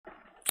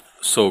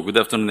So, good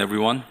afternoon,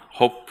 everyone.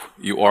 Hope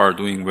you are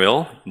doing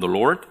well in the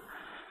Lord.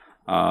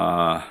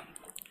 Uh,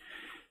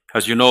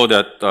 as you know,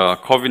 that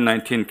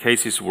COVID-19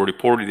 cases were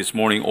reported this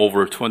morning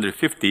over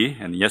 250,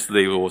 and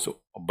yesterday it was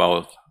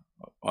about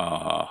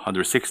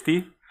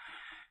 160.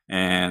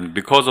 And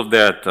because of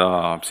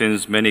that,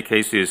 since many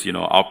cases,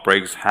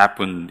 outbreaks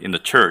happened in the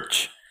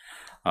church,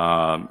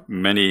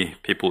 many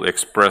people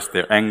expressed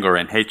their anger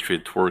and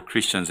hatred toward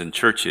Christians and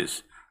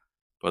churches.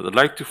 But I'd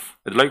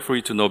like for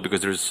you to know,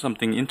 because there's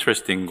something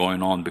interesting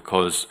going on,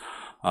 because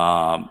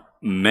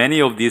many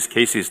of these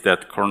cases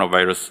that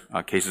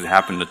coronavirus cases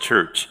happen in the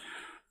church,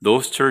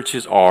 those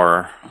churches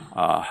are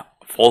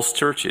false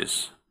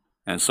churches,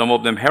 and some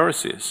of them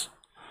heresies.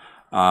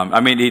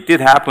 It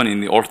did happen in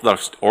the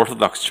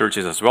Orthodox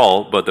churches as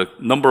well, but the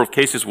number of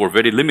cases were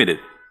very limited.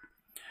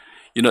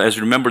 As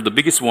you remember, the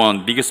biggest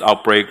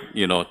outbreak,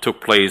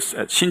 took place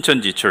at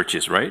Shincheonji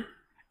churches, right?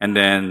 And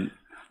then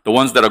the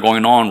ones that are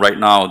going on right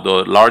now,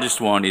 the largest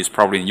one is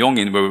probably in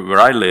Yongin, where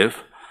I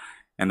live,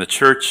 and the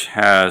church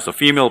has a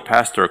female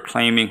pastor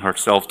claiming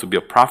herself to be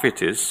a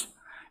prophetess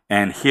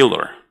and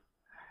healer.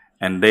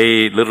 And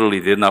they literally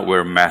did not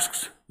wear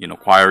masks.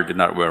 Choir did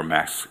not wear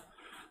masks.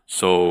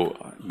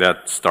 So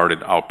that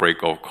started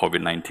outbreak of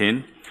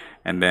COVID-19.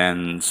 And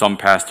then some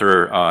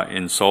pastor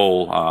in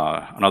Seoul,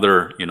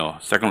 another,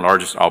 second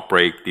largest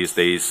outbreak these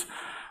days,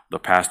 the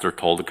pastor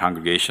told the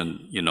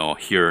congregation,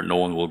 here no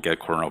one will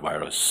get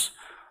coronavirus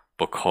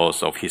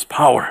because of his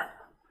power.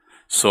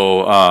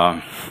 So,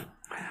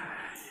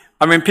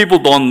 people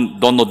don't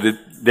know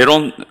they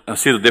don't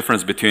see the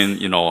difference between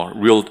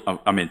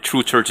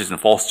true churches and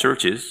false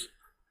churches.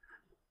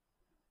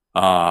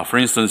 For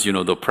instance,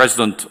 the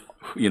president,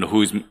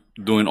 who is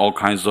doing all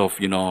kinds of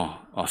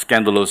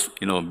scandalous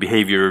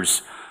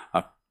behaviors.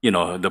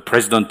 The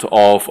president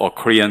of a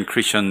Korean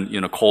Christian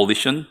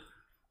coalition.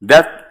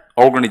 That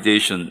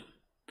organization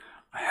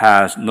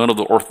has none of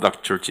the Orthodox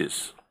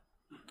churches.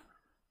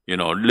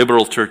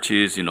 Liberal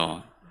churches,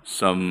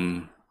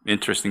 some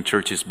interesting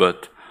churches,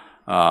 but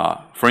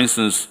for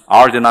instance,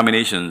 our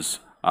denominations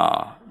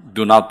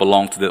do not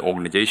belong to that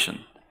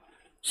organization.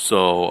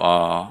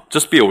 So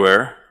just be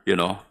aware,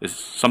 it's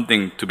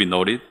something to be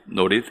noted,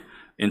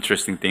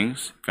 interesting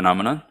things,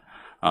 phenomenon.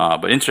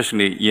 But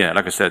interestingly,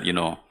 like I said,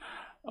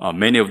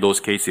 many of those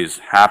cases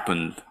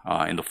happened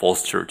in the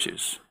false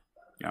churches.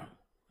 Yeah.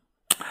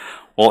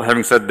 Well,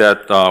 having said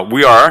that,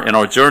 we are in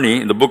our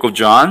journey in the book of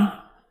John.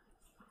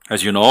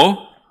 As you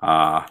know,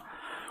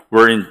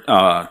 we're in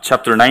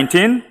chapter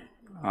 19.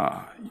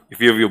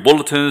 If you have your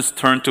bulletins,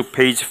 turn to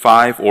page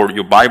 5, or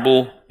your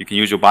Bible. You can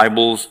use your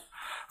Bibles.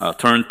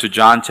 Turn to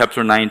John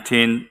chapter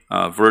 19,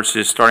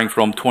 verses starting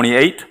from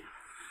 28.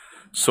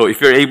 So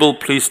if you're able,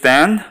 please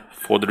stand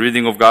for the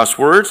reading of God's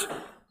Word.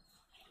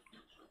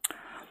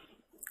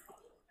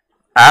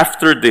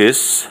 After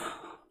this,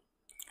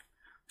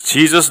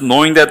 Jesus,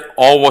 knowing that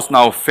all was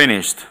now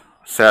finished,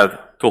 said,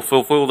 to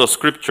fulfill the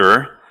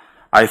scripture,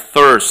 I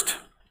thirst.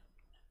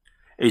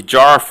 A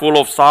jar full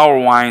of sour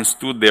wine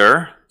stood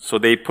there, so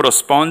they put a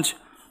sponge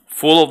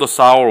full of the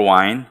sour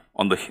wine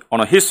on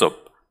a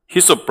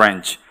hyssop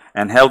branch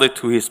and held it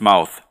to his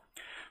mouth.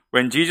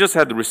 When Jesus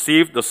had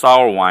received the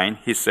sour wine,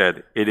 he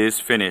said, it is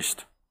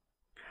finished.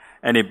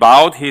 And he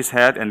bowed his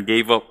head and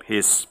gave up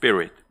his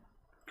spirit.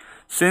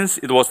 Since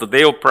it was the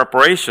day of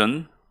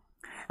preparation,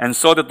 and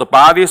so that the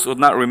bodies would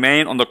not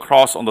remain on the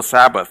cross on the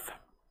Sabbath,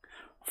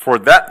 for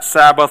that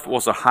Sabbath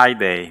was a high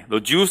day,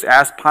 the Jews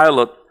asked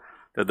Pilate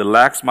that the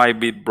legs might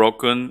be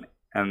broken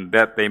and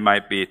that they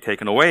might be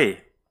taken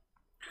away.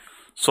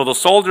 So the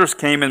soldiers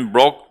came and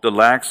broke the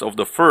legs of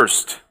the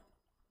first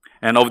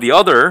and of the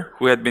other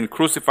who had been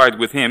crucified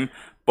with him.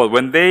 But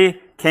when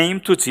they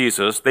came to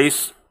Jesus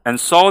and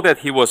saw that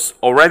he was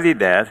already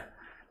dead,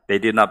 they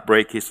did not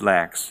break his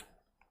legs.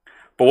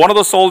 But one of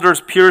the soldiers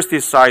pierced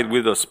his side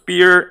with a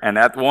spear, and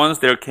at once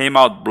there came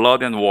out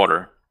blood and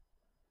water.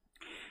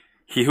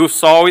 He who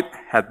saw it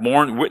had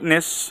borne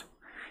witness.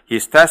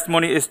 His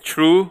testimony is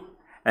true,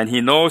 and he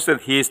knows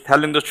that he is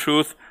telling the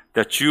truth,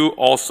 that you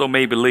also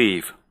may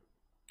believe.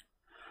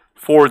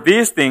 For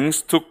these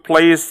things took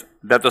place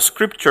that the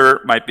scripture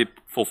might be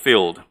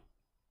fulfilled.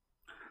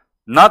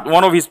 Not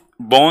one of his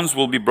bones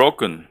will be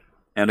broken.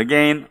 And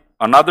again,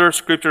 another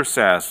scripture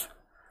says,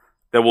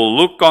 they will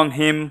look on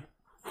him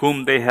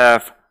whom they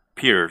have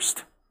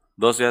pierced.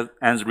 Thus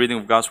ends the reading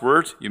of God's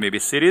word. You may be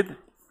seated.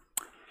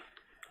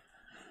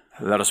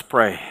 Let us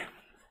pray.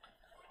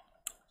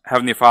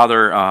 Heavenly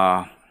Father,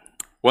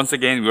 once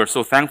again, we are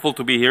so thankful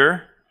to be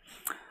here.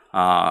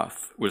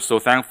 We're so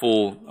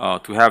thankful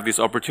to have this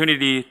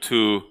opportunity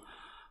to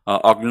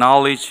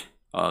acknowledge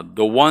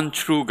the one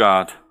true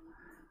God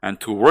and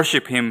to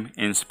worship Him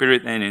in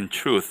spirit and in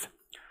truth.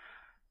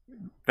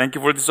 Thank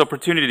you for this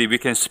opportunity. We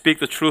can speak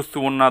the truth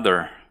to one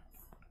another.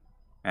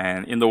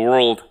 And in the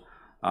world,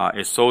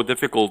 it's so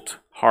difficult,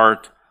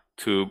 hard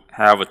to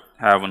have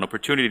an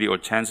opportunity or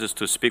chances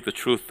to speak the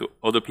truth to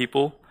other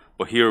people,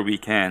 but here we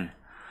can.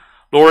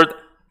 Lord,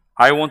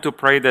 I want to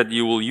pray that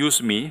you will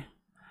use me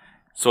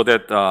so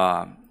that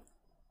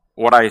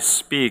what I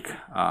speak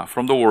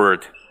from the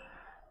Word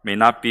may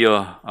not be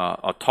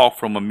a talk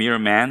from a mere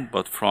man,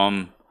 but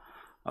from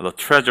the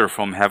treasure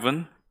from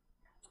heaven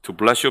to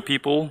bless your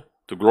people,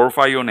 to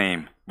glorify your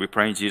name. We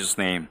pray in Jesus'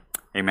 name.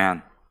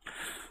 Amen.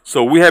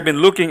 So we have been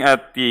looking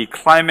at the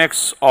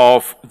climax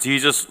of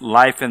Jesus'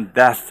 life and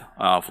death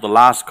for the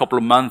last couple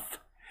of months.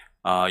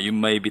 You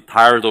may be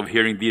tired of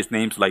hearing these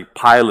names like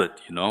Pilate.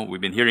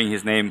 We've been hearing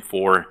his name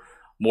for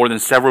more than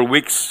several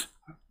weeks.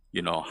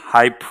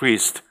 High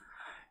priest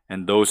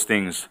and those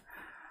things.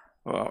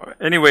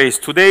 Anyways,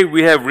 today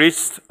we have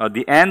reached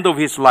the end of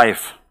his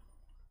life.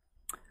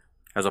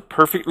 As a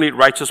perfectly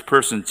righteous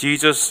person,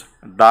 Jesus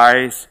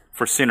dies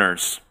for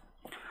sinners.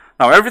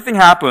 Now, everything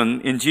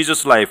happened in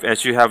Jesus' life,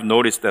 as you have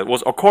noticed, that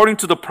was according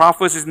to the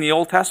prophecies in the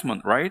Old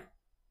Testament, right?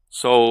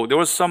 So there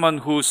was someone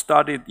who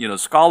studied,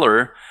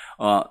 scholar,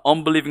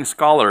 unbelieving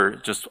scholar,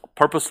 just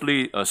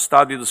purposely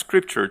studied the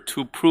scripture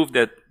to prove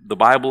that the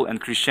Bible and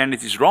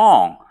Christianity is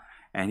wrong.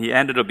 And he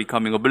ended up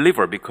becoming a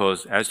believer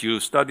because as you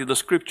study the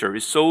scripture,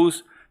 it's so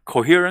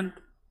coherent,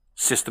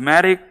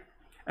 systematic,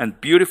 and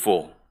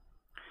beautiful.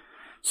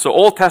 So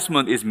Old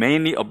Testament is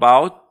mainly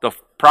about the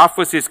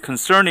prophecies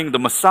concerning the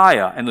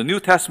Messiah, and the New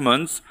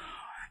Testament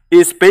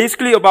is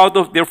basically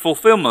about their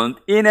fulfillment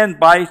in and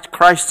by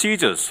Christ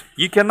Jesus.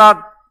 You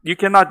cannot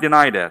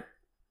deny that.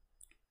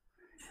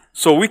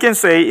 So we can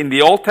say in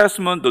the Old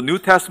Testament, the New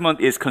Testament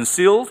is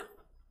concealed,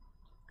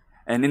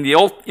 and in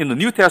the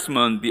New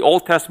Testament, the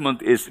Old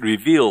Testament is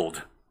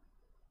revealed.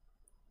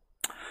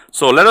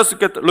 So let us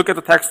look at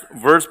the text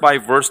verse by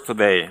verse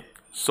today.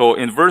 So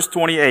in verse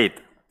 28,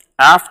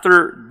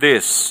 after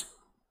this,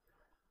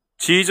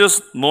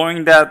 Jesus,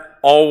 knowing that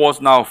all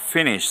was now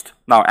finished.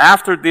 Now,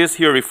 after this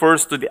here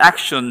refers to the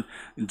action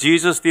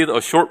Jesus did a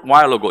short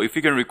while ago. If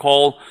you can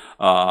recall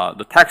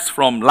the text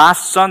from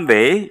last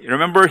Sunday,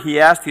 remember he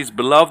asked his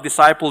beloved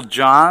disciple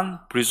John,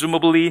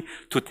 presumably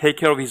to take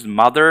care of his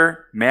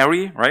mother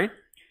Mary, right?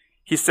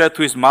 He said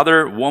to his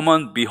mother,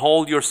 "Woman,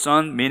 behold your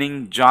son,"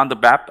 meaning John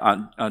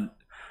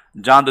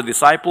the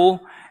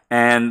disciple.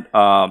 And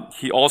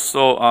he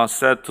also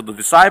said to the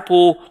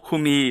disciple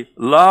whom he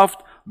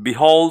loved,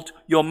 "Behold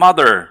your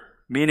mother,"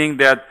 meaning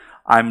that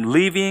I'm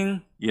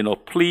leaving,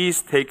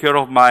 please take care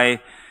of my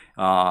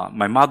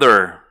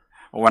mother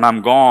when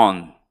I'm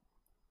gone.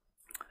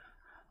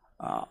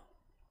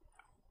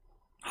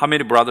 How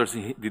many brothers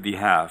did he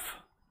have?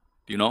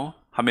 Do you know?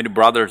 How many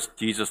brothers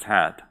Jesus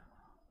had?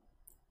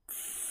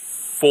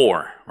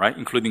 4, right?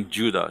 Including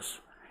Judas.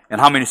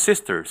 And how many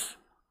sisters?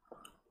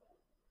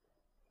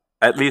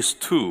 At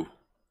least 2,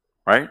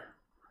 right?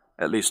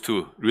 At least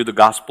 2. Read the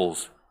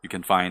Gospels, you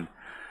can find.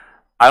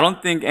 I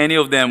don't think any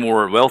of them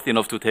were wealthy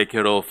enough to take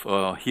care of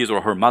his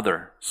or her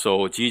mother.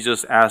 So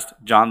Jesus asked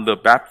John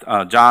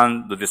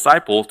the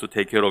disciple to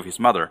take care of his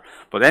mother.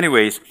 But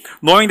anyways,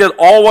 knowing that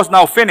all was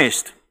now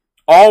finished,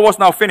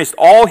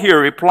 all here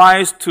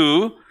replies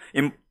to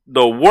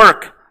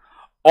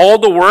all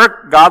the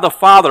work God the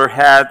Father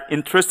had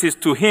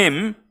entrusted to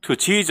him, to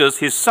Jesus,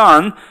 his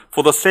Son,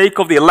 for the sake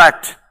of the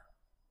elect.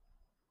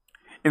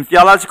 In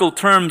theological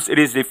terms, it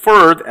is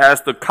referred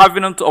as the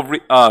covenant of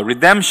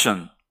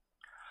redemption.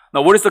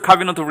 Now, what is the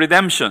covenant of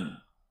redemption?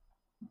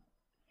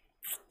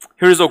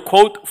 Here's a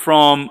quote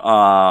from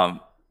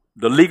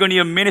the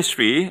Ligonium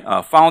Ministry,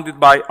 founded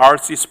by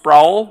R.C.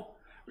 Sproul.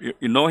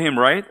 You know him,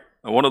 right?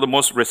 One of the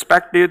most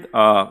respected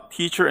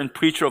teacher and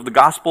preacher of the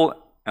gospel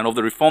and of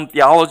the Reformed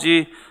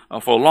theology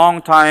for a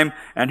long time.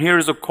 And here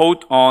is a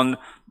quote on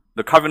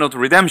the covenant of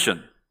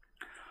redemption.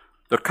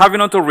 The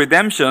covenant of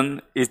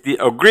redemption is the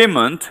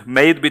agreement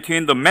made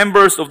between the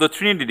members of the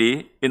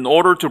Trinity in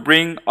order to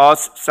bring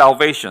us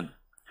salvation.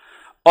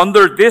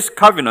 Under this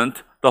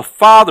covenant, the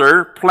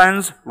Father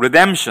plans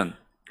redemption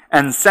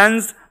and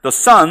sends the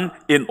Son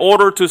in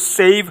order to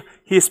save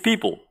his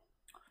people.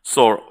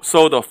 So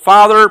the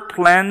Father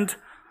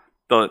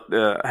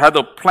had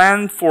a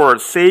plan for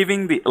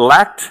saving the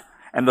elect,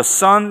 and the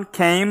Son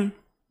came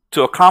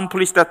to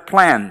accomplish that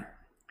plan.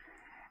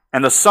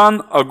 And the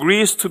Son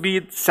agrees to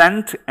be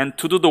sent and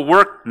to do the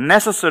work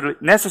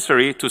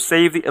necessary to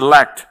save the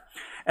elect.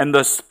 And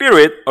the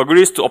Spirit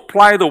agrees to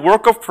apply the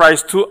work of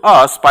Christ to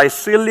us by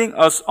sealing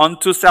us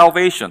unto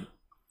salvation.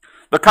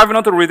 The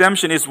covenant of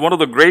redemption is one of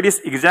the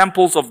greatest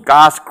examples of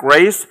God's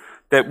grace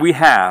that we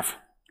have.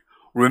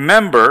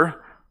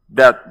 Remember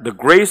that the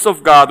grace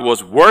of God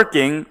was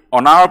working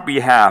on our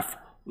behalf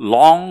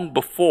long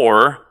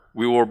before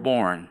we were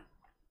born,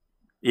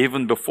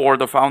 even before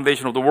the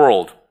foundation of the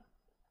world.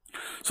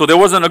 So there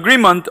was an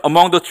agreement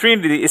among the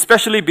Trinity,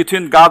 especially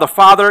between God the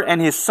Father and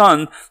His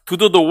Son, to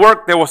do the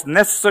work that was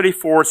necessary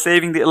for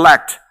saving the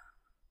elect.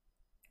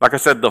 Like I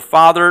said, the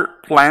Father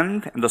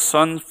planned and the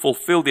Son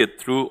fulfilled it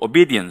through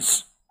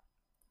obedience.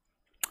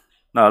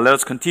 Now let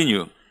us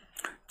continue.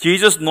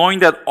 Jesus, knowing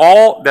that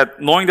all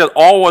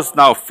was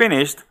now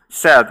finished,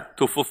 said,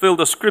 to fulfill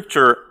the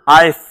scripture,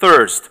 I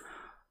thirst.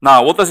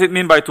 Now, what does it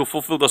mean by to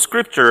fulfill the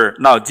scripture?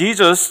 Now,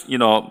 Jesus,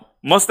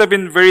 must have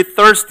been very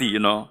thirsty,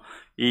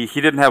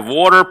 He didn't have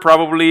water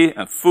probably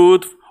and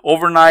food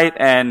overnight,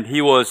 and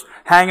he was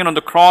hanging on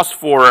the cross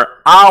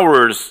for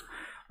hours.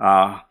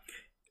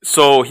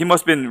 So he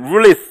must have been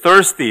really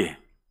thirsty,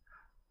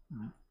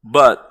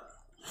 but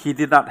he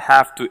did not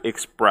have to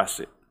express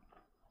it.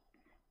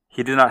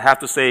 He did not have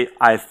to say,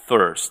 I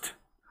thirst.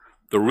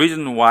 The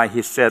reason why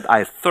he said,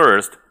 I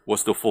thirst,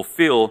 was to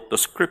fulfill the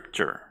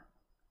scripture.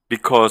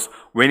 Because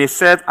when he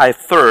said, I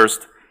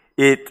thirst,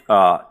 it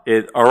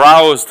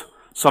aroused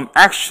some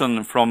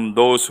action from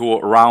those who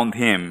were around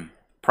him,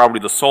 probably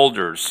the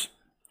soldiers,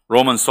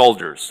 Roman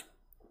soldiers.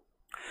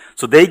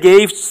 So they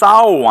gave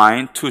sour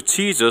wine to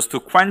Jesus to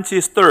quench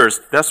his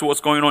thirst. That's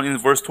what's going on in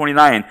verse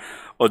 29.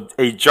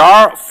 A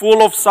jar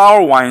full of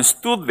sour wine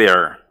stood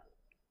there.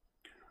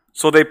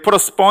 So they put a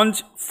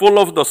sponge full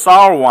of the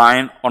sour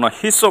wine on a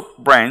hyssop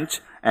branch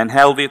and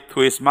held it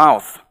to his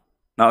mouth.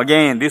 Now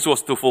again, this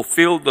was to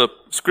fulfill the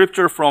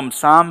scripture from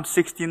Psalm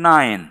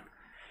 69.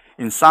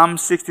 In Psalm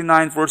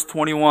 69 verse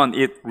 21,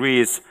 it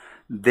reads,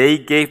 they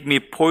gave me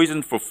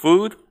poison for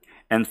food,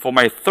 and for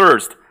my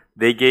thirst,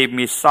 they gave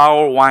me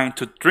sour wine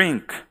to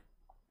drink.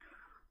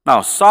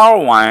 Now,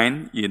 sour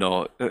wine,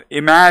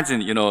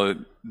 imagine,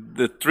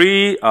 the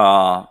three,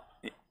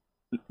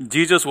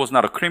 Jesus was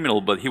not a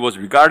criminal, but he was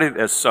regarded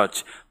as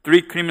such.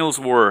 Three criminals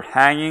were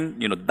hanging,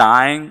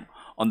 dying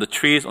on the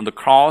trees, on the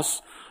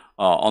cross,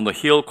 on the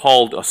hill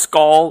called a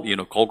skull,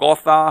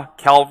 Golgotha,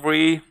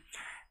 Calvary.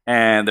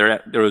 And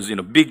there was,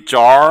 big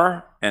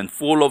jar and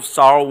full of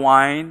sour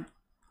wine.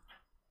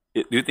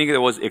 Do you think it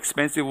was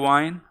expensive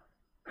wine?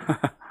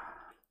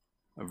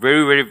 A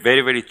very, very,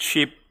 very, very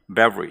cheap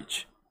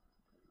beverage.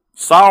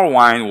 Sour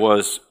wine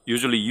was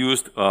usually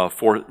used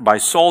by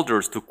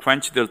soldiers to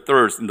quench their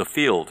thirst in the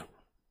field.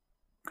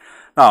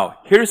 Now,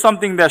 here's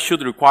something that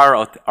should require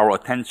our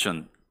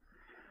attention.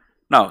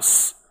 Now,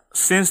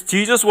 since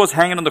Jesus was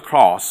hanging on the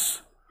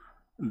cross,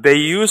 they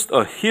used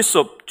a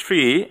hyssop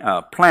tree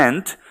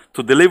plant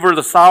to deliver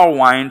the sour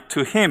wine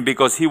to him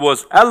because he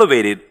was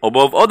elevated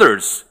above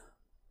others,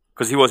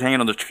 because he was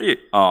hanging on the tree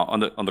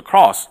on the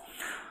cross.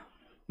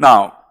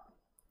 Now,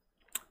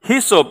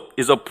 hyssop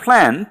is a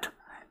plant,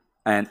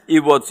 and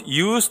it was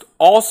used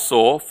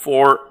also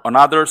for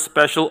another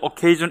special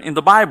occasion in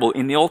the Bible,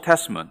 in the Old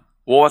Testament.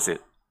 What was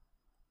it?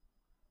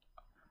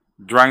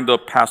 During the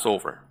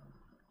Passover,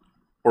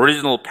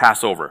 original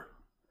Passover.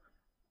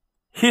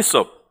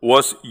 Hyssop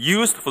was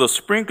used for the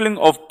sprinkling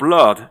of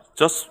blood.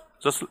 Just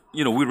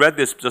we read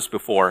this just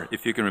before,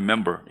 if you can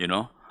remember,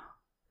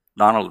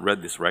 Donald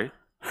read this, right?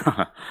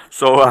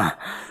 So,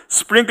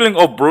 sprinkling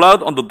of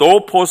blood on the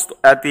doorpost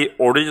at the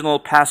original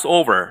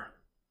Passover.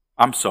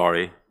 I'm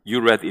sorry, you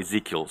read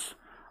Ezekiel's.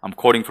 I'm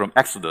quoting from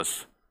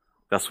Exodus.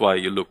 That's why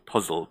you look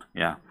puzzled.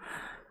 Yeah.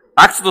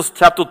 Exodus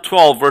chapter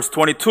 12, verse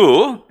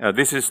 22.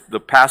 This is the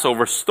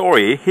Passover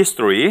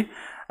history.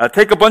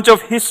 Take a bunch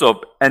of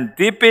hyssop and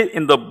dip it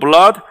in the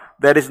blood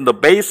that is in the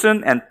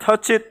basin and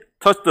touch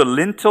the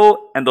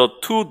lintel and the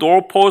two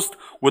doorposts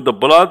with the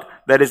blood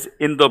that is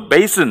in the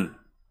basin.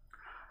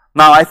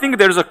 Now, I think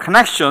there's a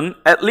connection,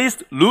 at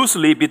least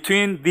loosely,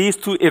 between these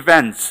two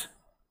events,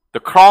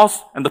 the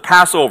cross and the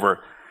Passover.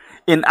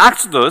 In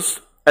Exodus,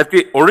 at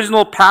the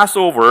original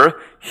Passover,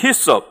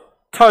 hyssop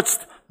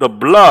touched the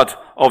blood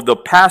of the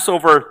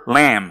Passover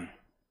lamb.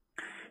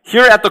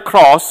 Here at the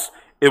cross,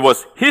 it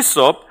was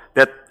hyssop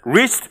that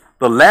reached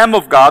the Lamb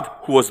of God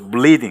who was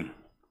bleeding.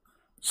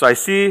 So I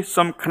see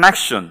some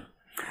connection.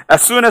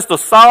 As soon as the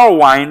sour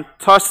wine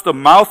touched the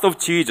mouth of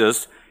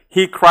Jesus,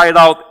 he cried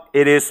out,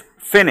 "It is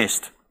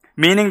finished."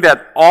 Meaning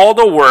that all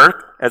the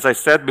work, as I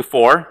said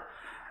before,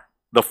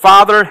 the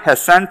Father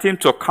has sent him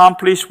to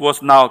accomplish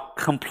was now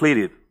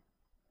completed.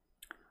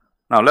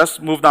 Now let's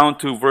move down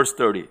to verse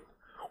 30.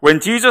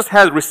 When Jesus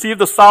had received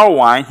the sour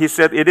wine, he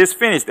said, "It is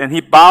finished." And he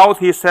bowed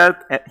his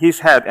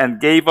head and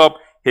gave up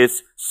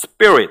his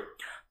spirit.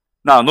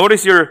 Now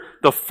notice here,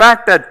 the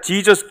fact that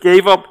Jesus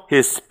gave up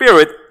his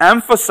spirit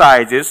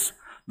emphasizes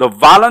the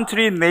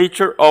voluntary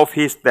nature of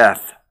his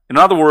death. In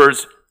other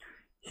words,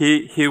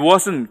 he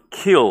wasn't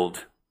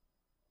killed.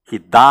 He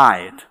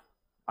died.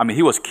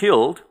 He was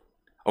killed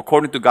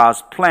according to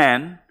God's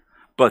plan,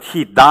 but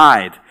he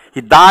died.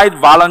 He died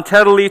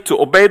voluntarily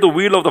to obey the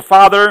will of the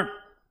Father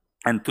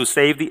and to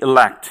save the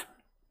elect.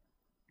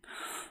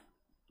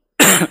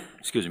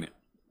 Excuse me.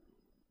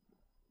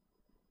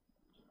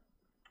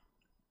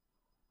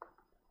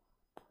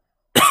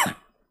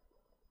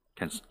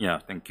 Yeah,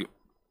 thank you.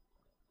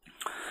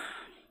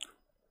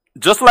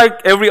 Just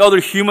like every other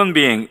human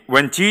being,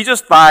 when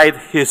Jesus died,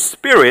 his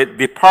spirit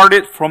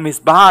departed from his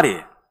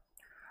body.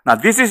 Now,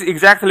 this is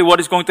exactly what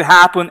is going to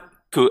happen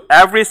to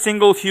every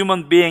single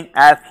human being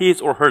at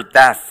his or her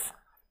death.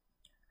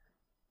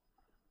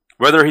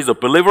 Whether he's a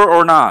believer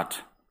or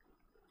not,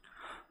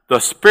 the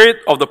spirit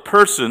of the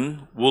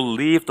person will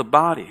leave the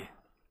body.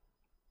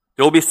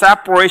 There will be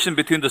separation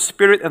between the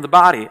spirit and the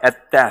body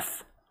at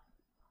death.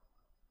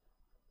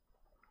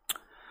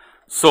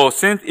 So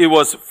since it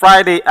was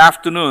Friday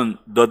afternoon,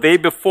 the day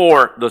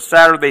before the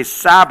Saturday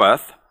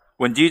Sabbath,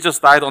 when Jesus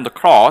died on the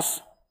cross,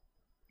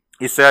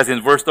 it says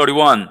in verse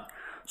 31,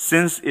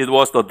 since it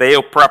was the day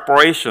of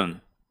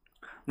preparation.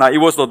 Now, it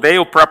was the day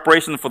of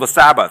preparation for the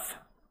Sabbath.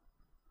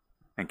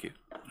 Thank you.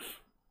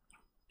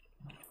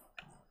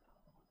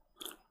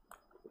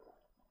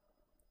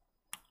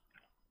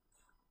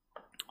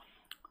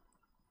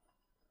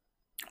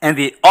 And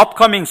the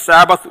upcoming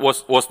Sabbath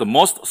was the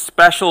most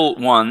special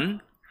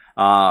one.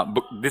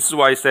 This is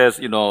why it says,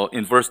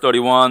 in verse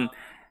 31,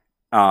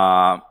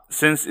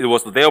 since it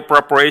was the day of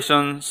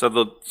preparation, so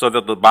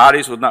that the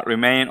bodies would not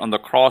remain on the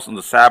cross on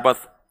the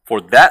Sabbath, for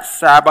that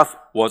Sabbath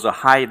was a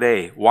high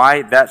day.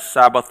 Why that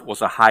Sabbath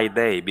was a high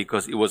day?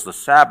 Because it was the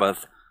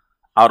Sabbath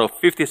out of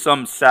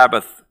 50-some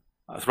Sabbath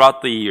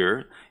throughout the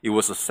year. It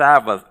was a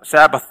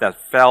Sabbath that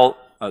fell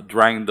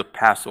during the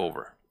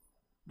Passover.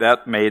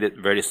 That made it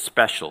very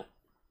special.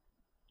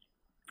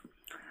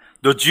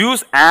 The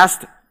Jews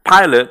asked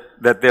Pilate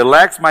that their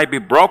legs might be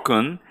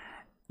broken,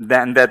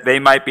 then that they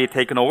might be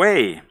taken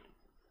away.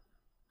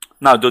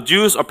 Now, the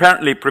Jews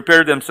apparently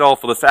prepared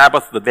themselves for the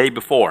Sabbath the day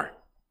before.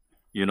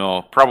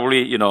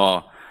 Probably,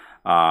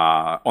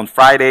 on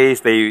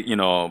Fridays, they,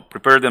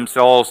 prepared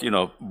themselves,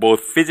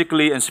 both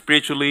physically and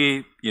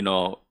spiritually,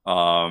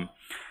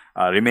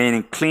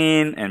 remaining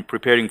clean and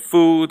preparing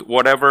food,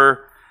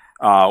 whatever.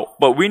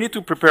 But we need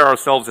to prepare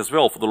ourselves as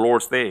well for the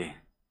Lord's Day.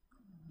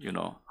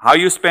 How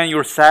you spend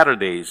your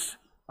Saturdays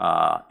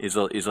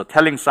is a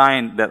telling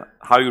sign that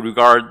how you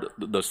regard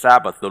the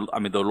Sabbath,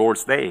 the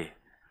Lord's Day.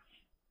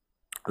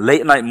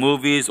 Late night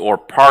movies or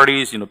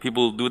parties,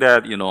 people do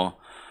that.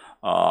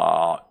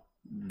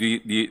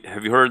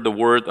 Have you heard the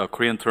word,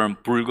 Korean term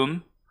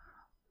불금?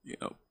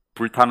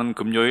 불타는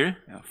금요일,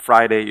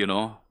 Friday,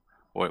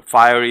 or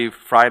fiery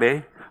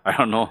Friday. I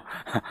don't know,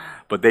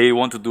 but they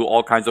want to do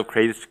all kinds of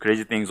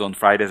crazy things on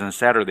Fridays and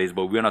Saturdays,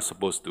 but we're not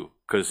supposed to,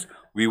 because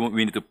we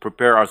need to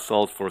prepare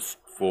ourselves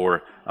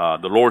for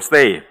the Lord's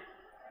Day.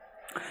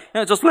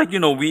 Yeah, just like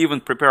we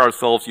even prepare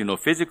ourselves,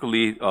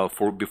 physically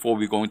before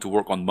we go into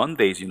work on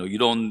Mondays. You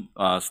don't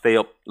stay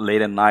up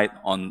late at night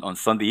on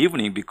Sunday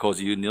evening because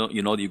you know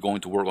you're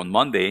going to work on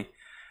Monday.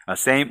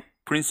 Same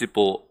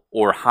principle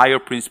or higher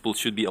principle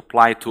should be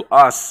applied to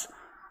us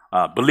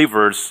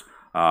believers.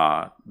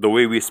 The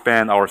way we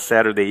spend our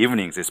Saturday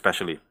evenings,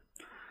 especially.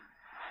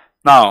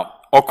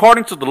 Now,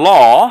 according to the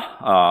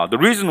law, the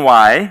reason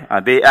why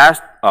they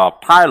asked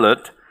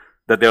Pilate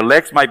that their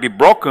legs might be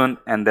broken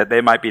and that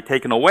they might be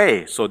taken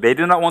away. So they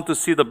did not want to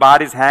see the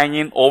bodies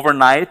hanging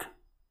overnight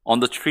on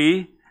the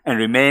tree and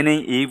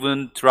remaining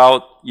even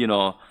throughout,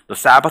 the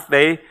Sabbath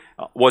day,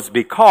 was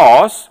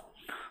because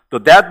the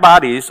dead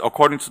bodies,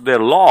 according to their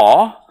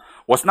law,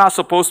 was not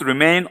supposed to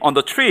remain on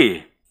the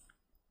tree.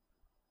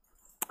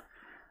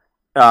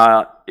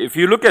 If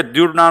you look at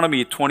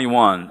Deuteronomy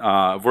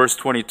 21, verse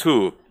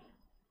 22,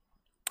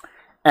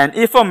 and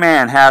if a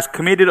man has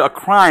committed a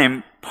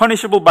crime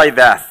punishable by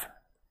death,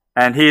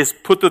 and he is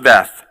put to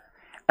death,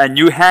 and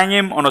you hang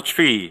him on a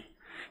tree,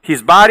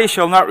 his body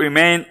shall not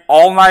remain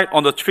all night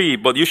on the tree,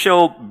 but you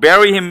shall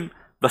bury him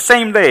the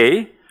same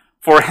day,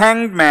 for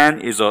hanged man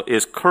is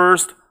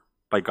cursed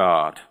by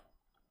God.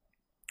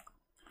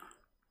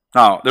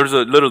 Now, there's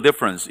a little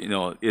difference.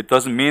 It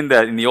doesn't mean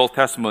that in the Old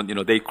Testament,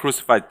 they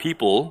crucified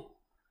people.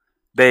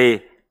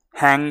 They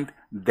hanged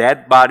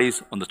dead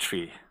bodies on the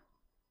tree.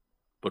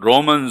 But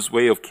Romans'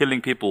 way of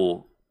killing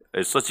people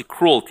is such a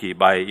cruelty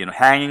by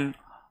hanging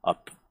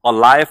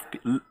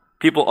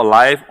people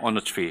alive on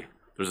a tree.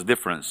 There's a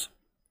difference.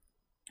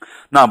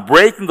 Now,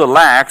 breaking the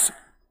legs,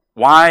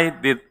 why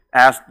did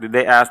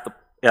they ask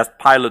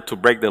Pilate to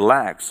break their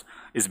legs?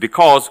 It's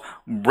because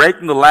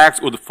breaking the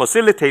legs would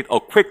facilitate a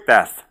quick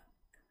death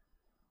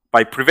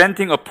by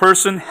preventing a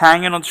person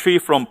hanging on a tree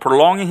from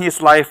prolonging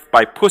his life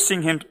by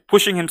pushing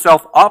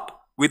himself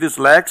up with his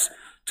legs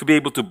to be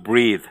able to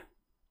breathe.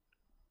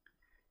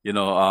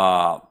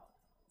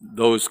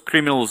 Those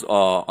criminals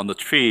on the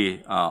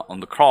tree, on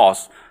the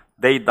cross,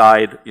 they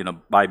died,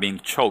 by being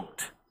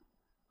choked,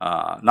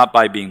 not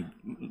by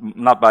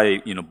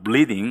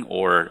bleeding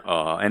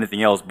or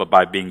anything else, but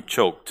by being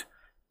choked,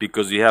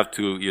 because you have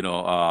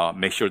to,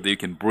 make sure that you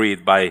can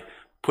breathe by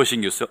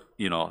pushing yourself,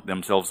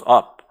 themselves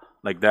up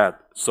like that.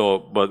 So,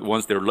 but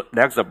once their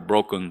legs are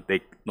broken,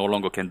 they no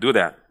longer can do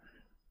that.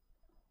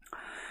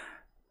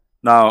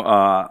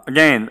 Now,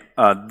 again,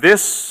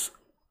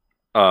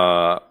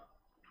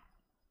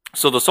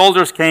 so the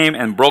soldiers came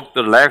and broke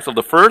the legs of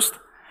the first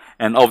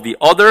and of the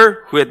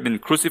other who had been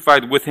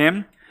crucified with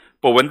him.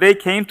 But when they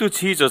came to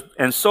Jesus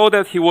and saw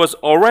that he was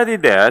already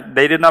dead,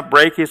 they did not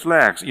break his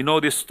legs. You know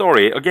this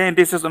story. Again,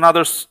 this is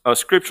another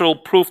scriptural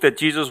proof that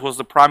Jesus was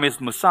the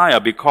promised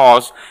Messiah,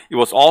 because it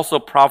was also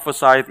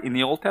prophesied in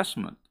the Old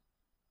Testament.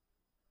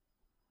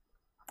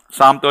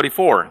 Psalm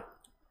 34.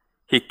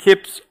 He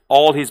keeps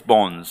all his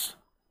bones,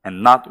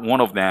 and not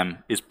one of them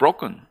is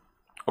broken,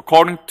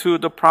 according to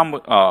the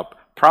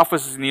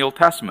prophecies in the Old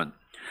Testament.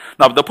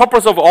 Now, the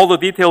purpose of all the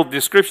detailed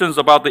descriptions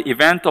about the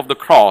event of the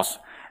cross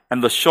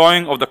and the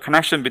showing of the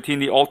connection between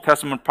the Old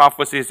Testament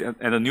prophecies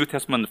and the New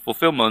Testament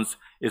fulfillments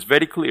is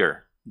very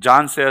clear.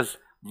 John says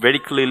very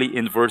clearly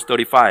in verse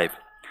 35,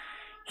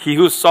 he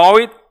who saw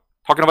it,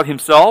 talking about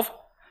himself,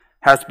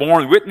 has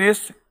borne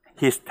witness.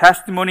 His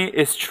testimony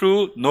is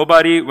true.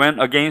 Nobody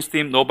went against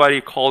him.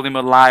 Nobody called him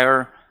a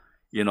liar.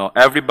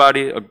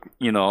 Everybody,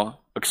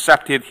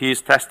 accepted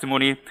his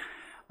testimony.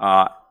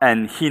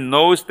 And he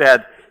knows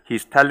that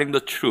he's telling the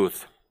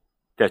truth,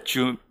 that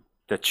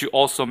that you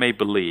also may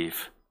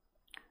believe.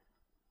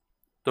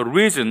 The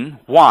reason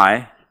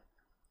why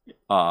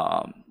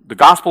the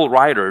gospel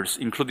writers,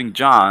 including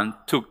John,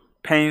 took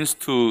pains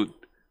to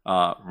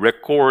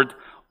record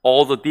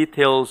all the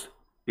details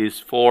is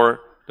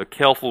for the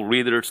careful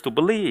readers to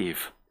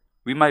believe.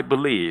 We might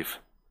believe.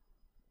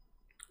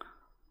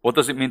 What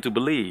does it mean to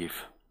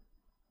believe?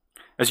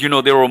 As you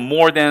know, there were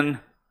more than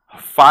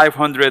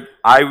 500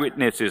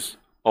 eyewitnesses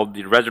of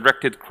the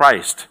resurrected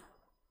Christ.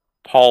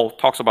 Paul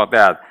talks about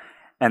that.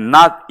 And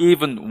not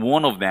even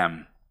one of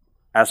them,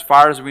 as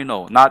far as we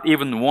know, not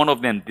even one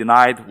of them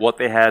denied what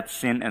they had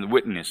seen and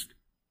witnessed,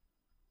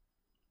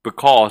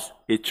 because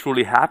it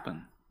truly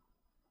happened.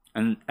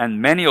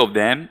 And many of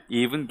them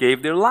even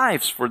gave their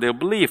lives for their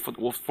belief,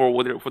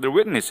 for their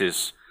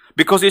witnesses,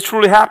 because it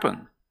truly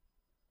happened.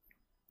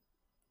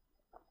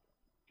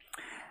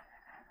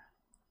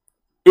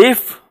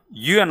 If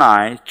you and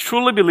I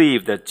truly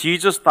believe that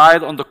Jesus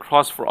died on the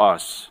cross for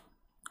us,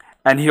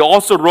 and He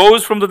also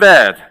rose from the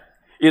dead,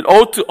 it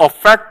ought to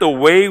affect the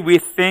way we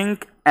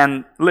think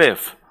and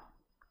live.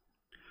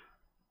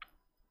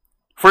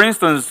 For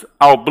instance,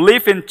 our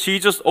belief in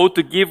Jesus ought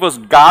to give us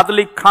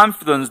godly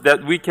confidence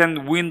that we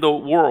can win the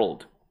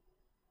world.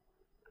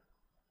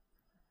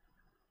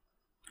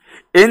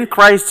 In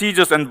Christ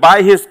Jesus and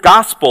by His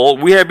gospel,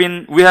 we have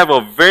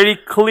a very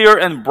clear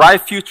and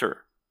bright future.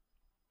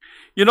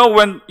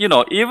 Even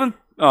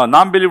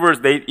non-believers,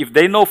 if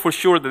they know for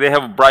sure that they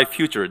have a bright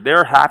future,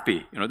 they're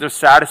happy. They're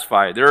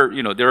satisfied.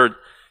 They're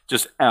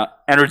just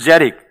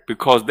energetic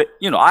because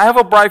I have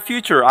a bright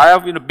future. I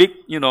have big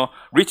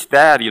rich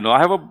dad. I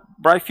have a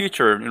bright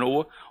future.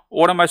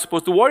 What am I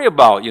supposed to worry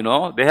about?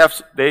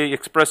 They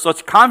express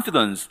such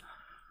confidence.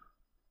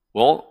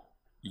 Well,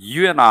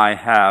 you and I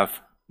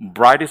have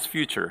brightest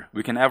future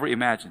we can ever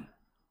imagine.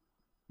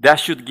 That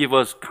should give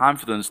us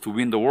confidence to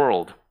win the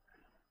world.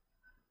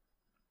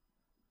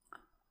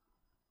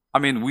 I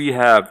mean, we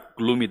have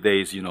gloomy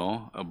days,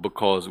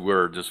 because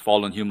we're just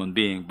fallen human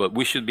beings, but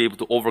we should be able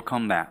to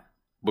overcome that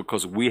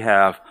because we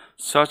have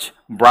such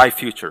bright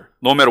future.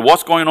 No matter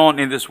what's going on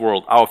in this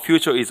world, our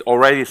future is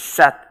already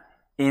set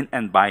in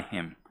and by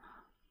Him.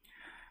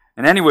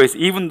 And anyways,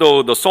 even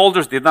though the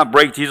soldiers did not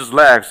break Jesus'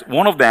 legs,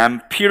 one of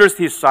them pierced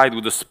His side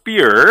with a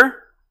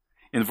spear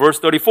in verse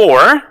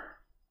 34,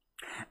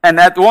 and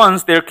at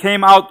once there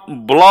came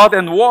out blood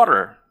and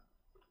water.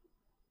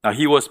 Now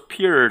He was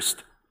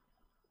pierced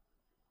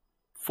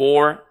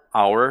for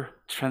our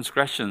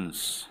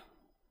transgressions.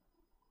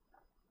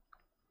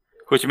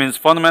 Which means,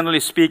 fundamentally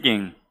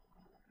speaking,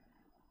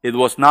 it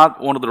was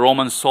not one of the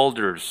Roman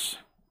soldiers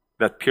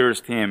that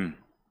pierced Him.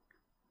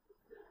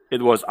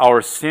 It was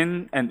our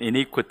sin and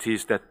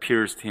iniquities that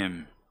pierced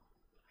Him.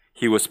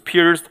 He was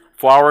pierced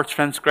for our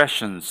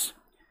transgressions.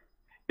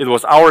 It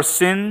was our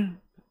sin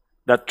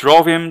that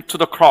drove Him to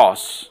the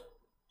cross.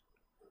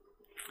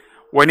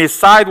 When His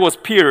side was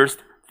pierced,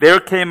 there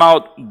came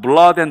out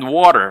blood and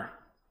water.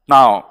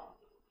 Now,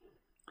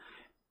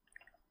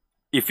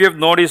 if you have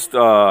noticed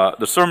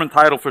the sermon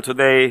title for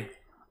today,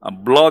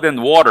 Blood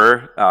and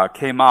Water,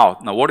 came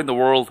out. Now, what in the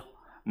world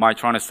am I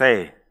trying to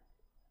say?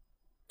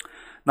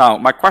 Now,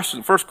 my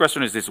first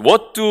question is this: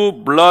 what do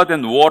blood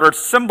and water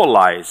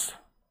symbolize?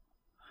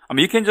 I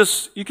mean, you can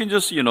just you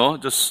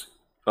don't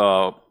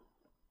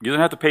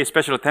have to pay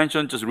special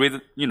attention. Just read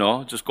it,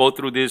 just go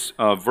through this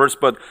verse.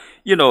 But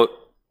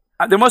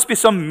there must be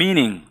some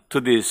meaning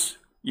to this,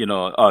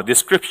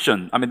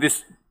 description. I mean,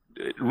 this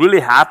really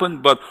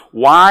happened, but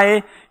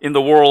why in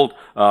the world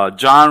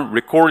John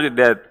recorded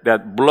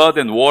that blood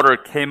and water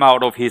came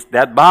out of His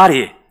dead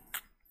body?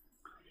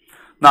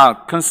 Now,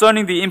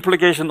 concerning the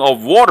implication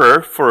of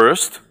water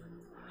first,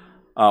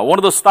 one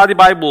of the study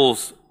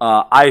Bibles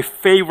I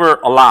favor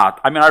a lot.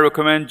 I mean, I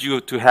recommend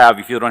you to have,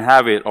 if you don't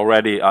have it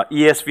already,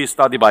 ESV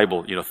study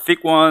Bible.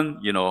 Thick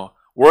one,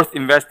 worth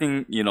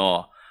investing,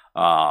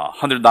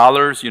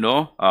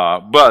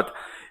 $100, but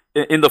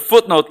in the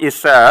footnote it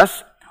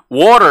says,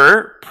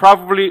 water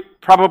probably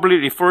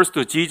refers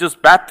to Jesus'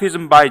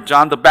 baptism by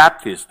John the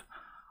Baptist.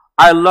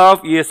 I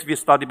love ESV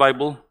study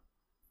Bible,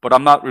 but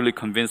I'm not really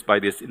convinced by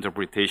this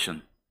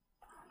interpretation.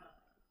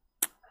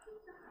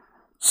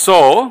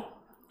 So,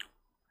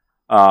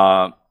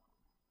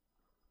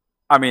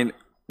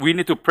 we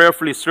need to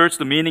prayerfully search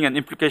the meaning and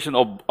implication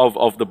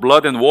of the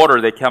blood and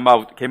water that came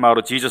out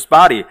of Jesus'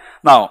 body.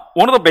 Now,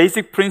 one of the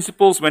basic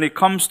principles when it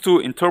comes to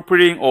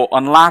interpreting or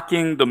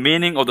unlocking the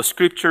meaning of the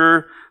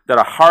Scripture that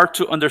are hard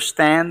to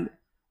understand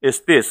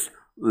is this: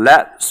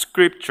 let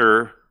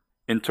Scripture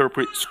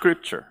interpret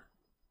Scripture.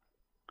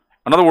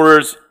 In other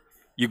words,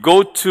 you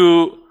go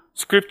to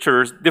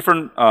Scriptures,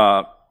 different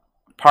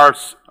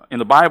parts in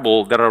the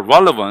Bible that are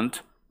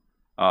relevant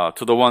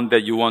to the one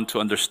that you want to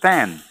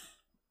understand.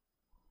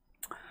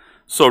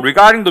 So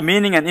regarding the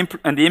meaning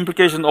and the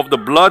implication of the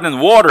blood and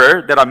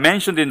water that are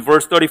mentioned in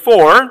verse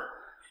 34,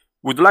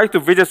 we'd like to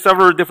visit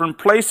several different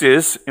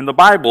places in the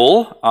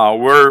Bible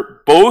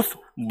where both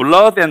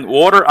blood and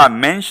water are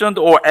mentioned,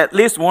 or at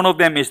least one of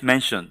them is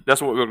mentioned.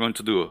 That's what we're going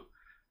to do.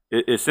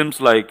 It seems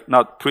like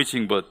not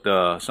preaching, but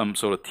some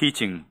sort of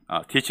teaching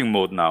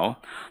mode now.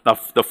 Now,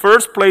 the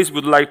first place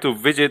we'd like to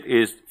visit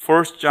is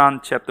 1 John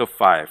chapter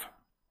 5.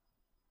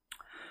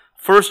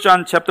 1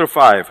 John chapter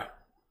 5,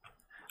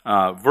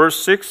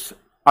 verse 6.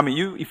 I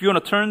mean, if you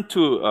want to turn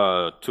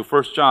to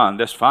 1 John,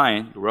 that's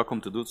fine. You're welcome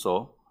to do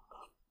so.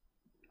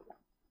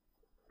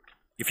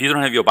 If you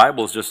don't have your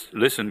Bibles, just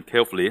listen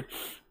carefully.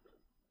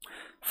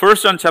 1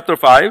 John chapter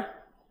 5,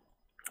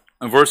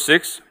 verse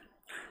 6.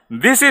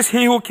 This is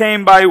he who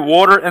came by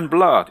water and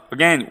blood.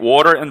 Again,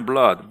 water and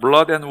blood.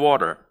 Blood and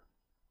water.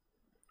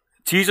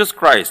 Jesus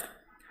Christ.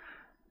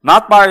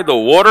 Not by the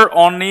water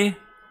only,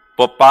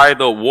 but by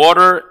the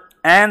water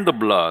and the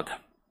blood.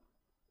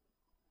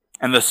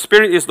 And the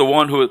Spirit is the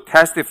one who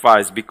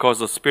testifies, because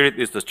the Spirit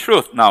is the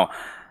truth. Now,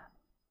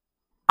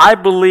 I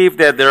believe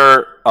that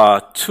there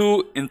are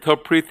two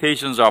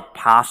interpretations are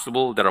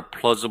possible, that are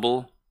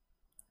plausible.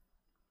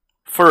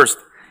 First,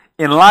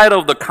 in light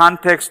of the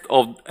context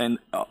of in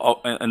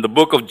the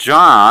book of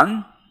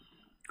John,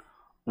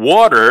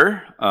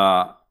 water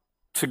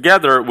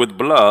together with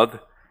blood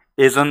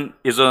is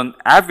an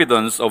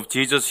evidence of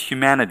Jesus'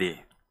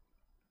 humanity.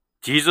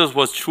 Jesus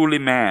was truly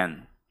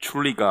man,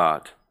 truly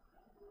God.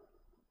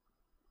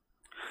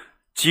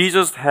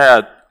 Jesus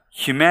had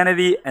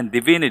humanity and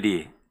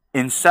divinity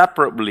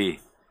inseparably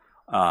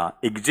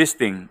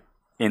existing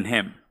in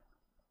him.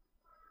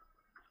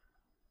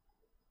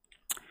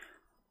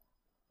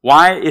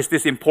 Why is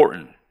this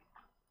important?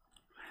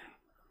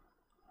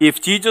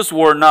 If Jesus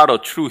were not a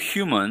true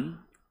human,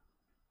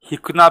 he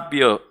could not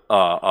be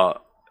a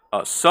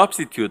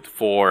substitute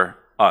for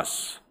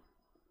us.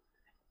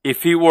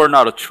 If he were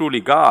not a truly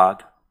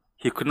God,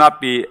 he could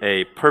not be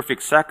a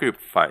perfect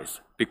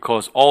sacrifice,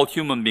 because all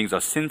human beings are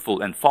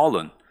sinful and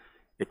fallen.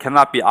 It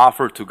cannot be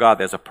offered to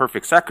God as a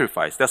perfect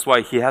sacrifice. That's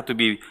why he had to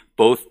be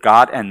both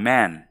God and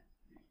man.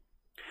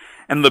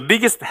 And the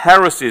biggest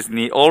heresies in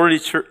the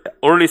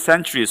early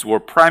centuries were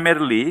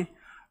primarily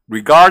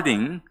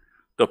regarding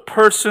the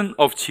person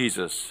of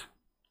Jesus.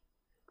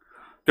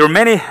 There were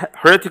many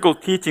heretical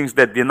teachings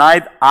that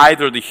denied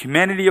either the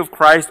humanity of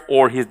Christ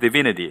or his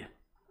divinity.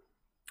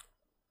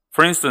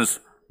 For instance,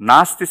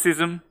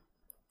 Gnosticism,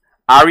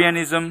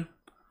 Arianism,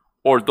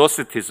 or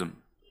Docetism.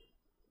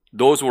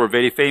 Those were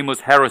very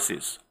famous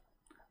heresies.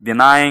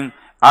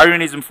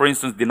 Arianism, for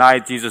instance,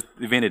 denied Jesus'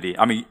 divinity.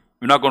 I mean,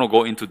 we're not going to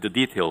go into the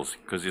details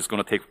because it's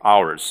going to take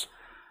hours.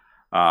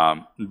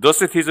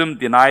 Docetism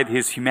denied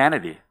his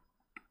humanity.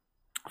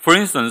 For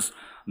instance,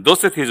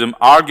 Docetism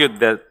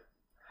argued that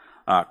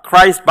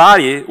Christ's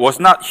body was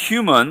not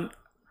human,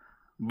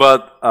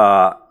 but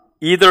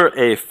either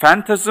a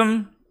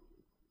phantasm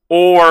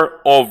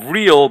or of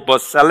real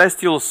but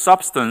celestial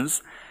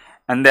substance,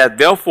 and that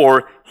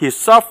therefore his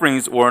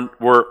sufferings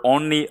were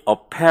only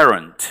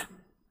apparent.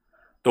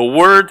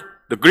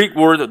 The Greek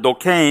word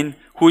dokein,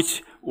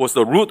 which was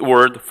the root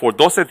word for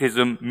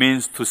Docetism,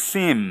 means to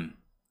seem.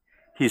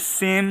 He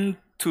seemed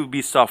to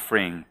be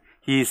suffering.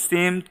 He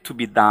seemed to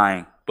be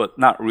dying, but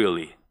not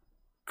really,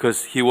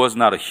 because he was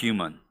not a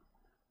human.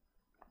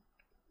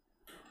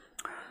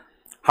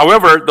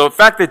 However, the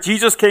fact that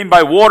Jesus came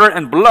by water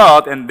and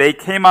blood, and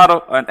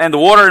the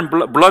water and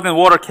blood and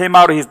water came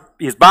out of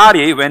his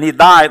body when he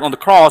died on the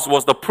cross,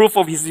 was the proof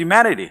of his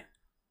humanity.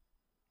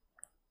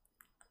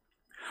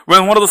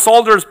 When one of the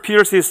soldiers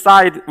pierced his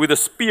side with a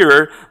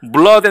spear,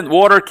 blood and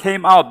water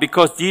came out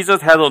because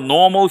Jesus had a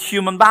normal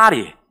human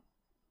body.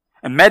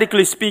 And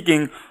medically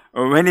speaking,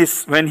 when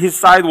his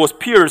side was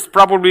pierced,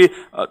 probably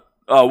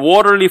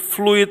watery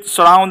fluid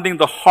surrounding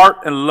the heart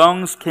and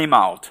lungs came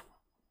out.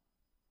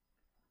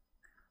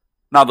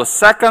 Now, the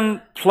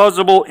second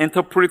plausible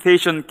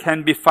interpretation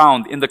can be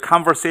found in the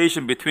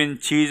conversation between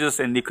Jesus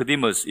and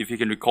Nicodemus, if you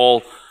can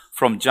recall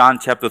from John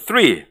chapter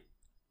 3.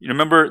 You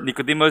remember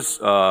Nicodemus,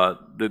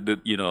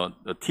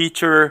 the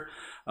teacher,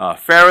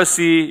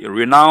 Pharisee,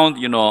 renowned,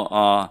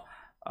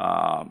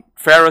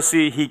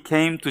 Pharisee. He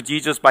came to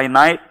Jesus by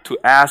night to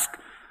ask.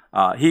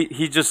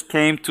 He just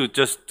came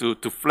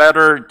to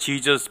flatter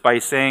Jesus by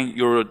saying,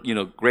 "You're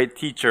a great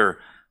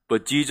teacher."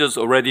 But Jesus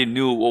already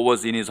knew what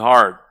was in his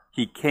heart.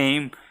 He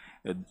came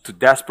to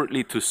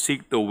desperately to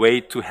seek the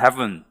way to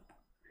heaven.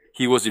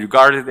 He was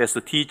regarded as the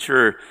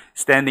teacher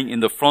standing in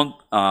the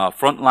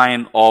front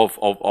line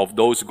of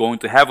those going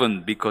to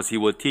heaven, because he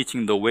was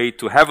teaching the way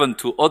to heaven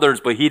to others,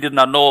 but he did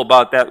not know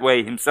about that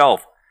way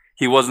himself.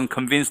 He wasn't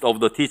convinced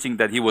of the teaching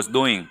that he was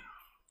doing.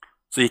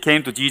 So he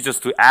came to Jesus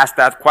to ask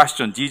that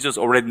question. Jesus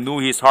already knew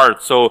his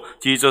heart. So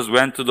Jesus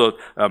went to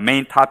the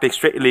main topic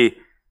straightly.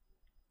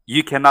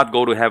 You cannot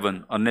go to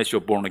heaven unless you're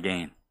born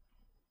again.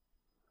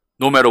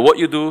 No matter what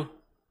you do,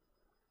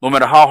 no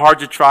matter how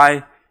hard you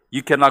try,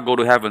 you cannot go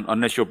to heaven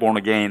unless you're born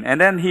again. And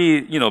then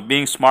he,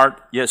 being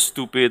smart yet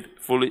stupid,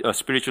 fully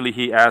spiritually,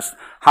 he asked,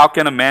 "How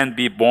can a man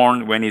be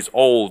born when he's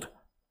old?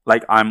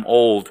 Like I'm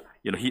old."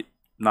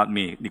 Not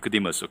me,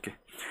 Nicodemus. Okay,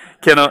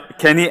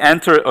 can he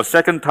enter a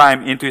second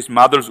time into his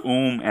mother's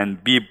womb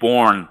and be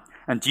born?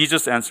 And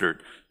Jesus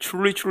answered,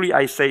 "Truly, truly,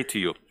 I say to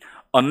you,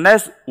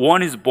 unless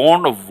one is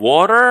born of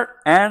water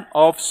and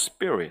of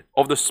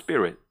the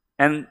Spirit,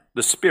 and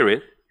the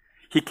Spirit,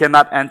 he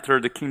cannot enter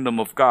the kingdom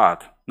of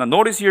God. Now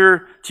notice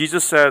here,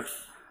 Jesus said,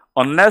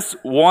 unless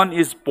one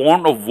is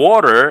born of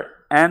water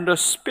and the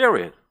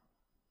Spirit.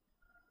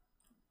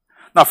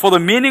 Now, for the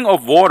meaning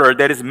of water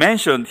that is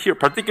mentioned here,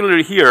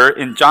 particularly here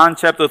in John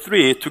chapter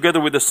 3, together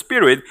with the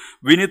Spirit,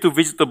 we need to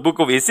visit the book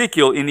of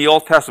Ezekiel in the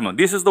Old Testament.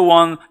 This is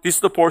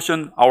the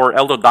portion our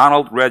Elder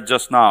Donald read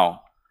just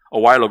now, a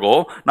while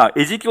ago. Now,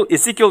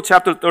 Ezekiel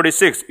chapter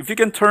 36. If you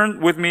can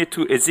turn with me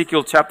to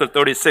Ezekiel chapter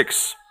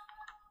 36.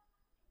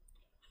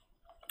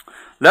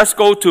 Let's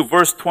go to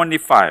verse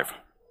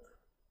 25.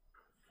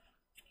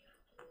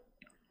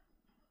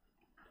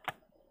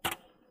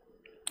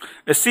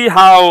 See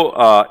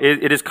how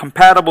it is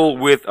compatible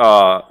with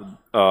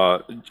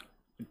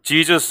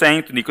Jesus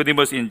saying to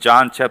Nicodemus in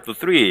John chapter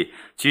 3.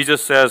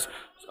 Jesus says,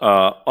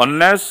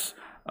 unless,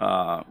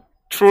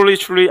 truly,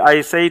 truly,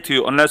 I say to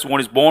you, unless one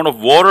is born of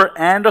water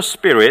and the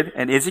Spirit,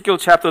 and Ezekiel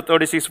chapter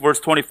 36, verse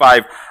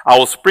 25, I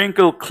will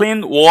sprinkle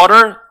clean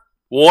water.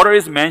 Water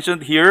is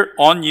mentioned here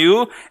on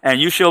you,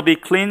 and you shall be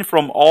clean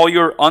from all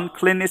your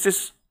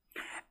uncleannesses,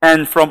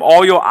 and from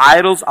all your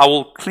idols I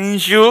will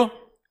cleanse you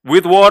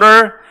with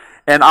water.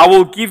 And I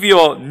will give you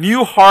a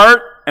new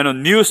heart and a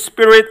new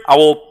spirit I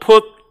will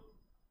put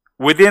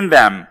within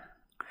them.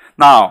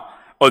 Now,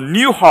 a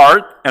new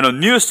heart and a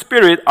new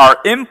spirit are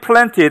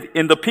implanted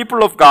in the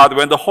people of God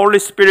when the Holy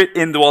Spirit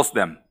indwells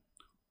them.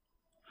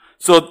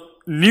 So,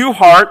 new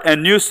heart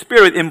and new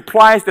spirit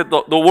implies that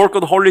the work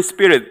of the Holy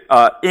Spirit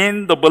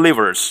in the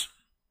believers.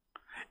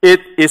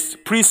 It is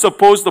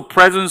presupposes the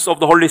presence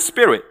of the Holy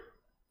Spirit.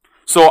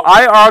 So,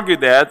 I argue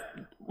that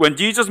when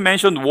Jesus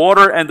mentioned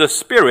water and the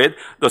Spirit,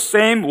 the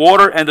same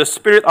water and the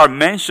Spirit are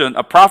mentioned,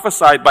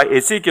 prophesied by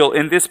Ezekiel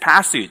in this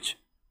passage.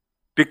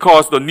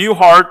 Because the new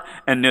heart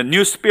and the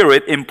new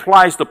spirit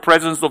implies the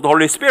presence of the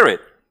Holy Spirit.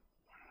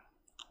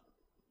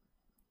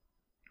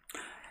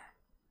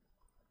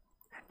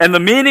 And the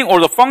meaning or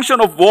the function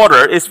of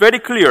water is very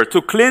clear,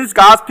 to cleanse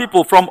God's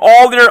people from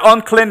all their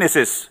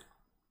uncleannesses.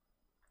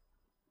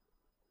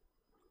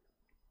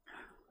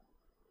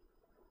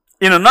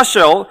 In a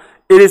nutshell,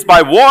 it is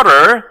by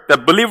water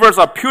that believers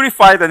are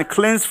purified and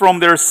cleansed from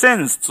their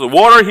sins. So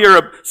water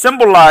here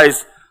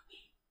symbolizes,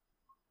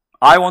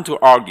 I want to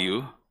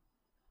argue,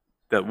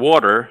 that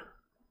water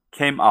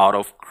came out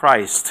of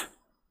Christ.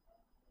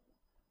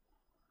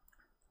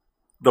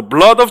 The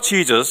blood of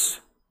Jesus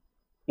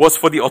was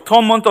for the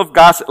atonement of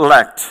God's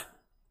elect,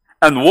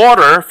 and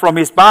water from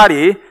his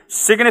body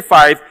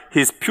signified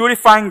his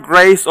purifying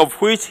grace, of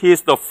which he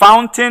is the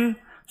fountain,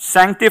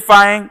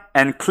 sanctifying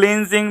and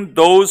cleansing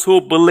those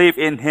who believe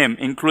in him,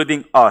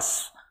 including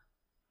us,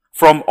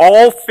 from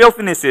all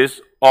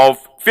filthiness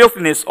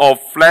of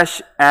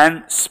flesh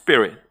and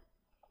spirit.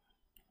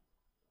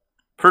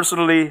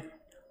 Personally,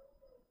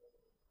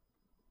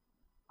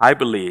 I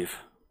believe,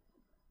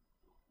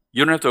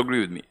 you don't have to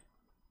agree with me,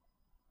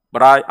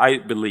 but I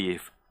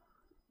believe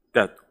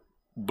that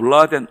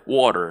blood and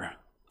water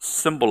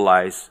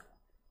symbolize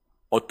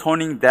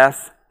atoning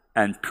death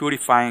and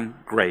purifying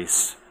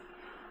grace.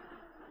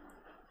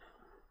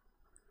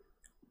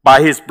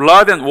 By his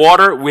blood and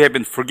water, we have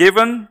been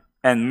forgiven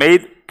and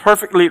made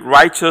perfectly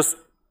righteous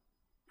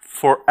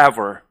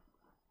forever,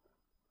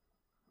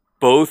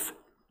 both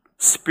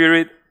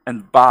spirit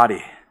and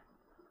body.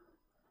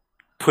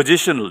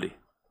 Positionally.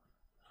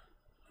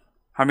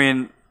 I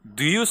mean,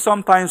 do you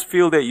sometimes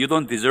feel that you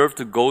don't deserve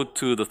to go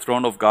to the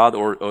throne of God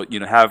or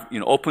have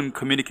open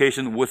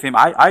communication with him?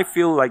 I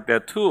feel like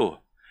that too.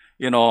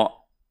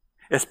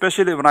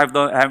 Especially when I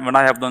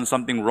have done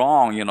something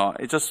wrong,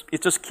 it just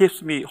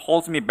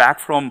holds me back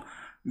from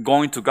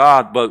going to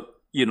God. But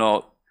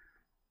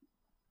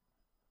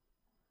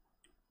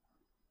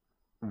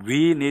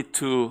we need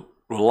to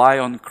rely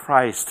on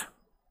Christ.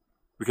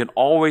 We can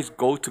always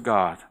go to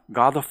God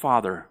the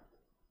Father,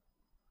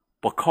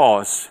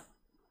 because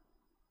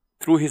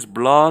through his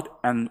blood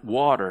and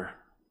water,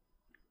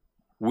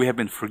 we have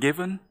been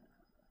forgiven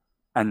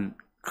and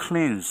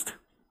cleansed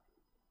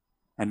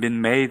and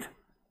been made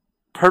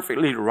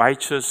perfectly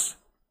righteous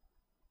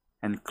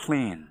and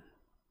clean.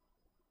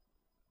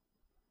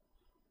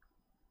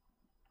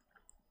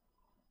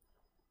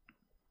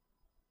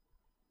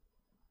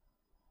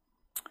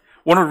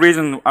 One of the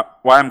reasons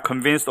why I'm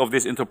convinced of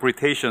this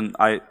interpretation,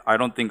 I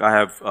don't think I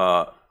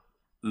have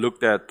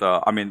looked at,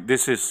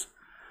 this is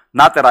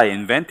not that I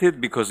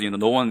invented, because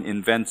no one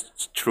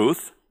invents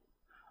truth,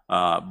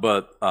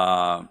 but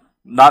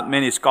not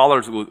many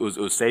scholars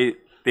would say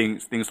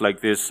things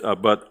like this.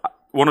 But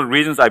one of the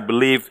reasons I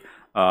believe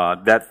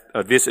that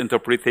this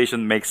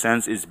interpretation makes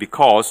sense is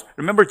because,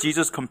 remember,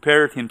 Jesus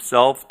compared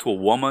himself to a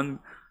woman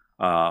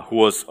who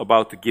was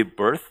about to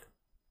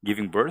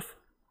giving birth.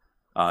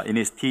 In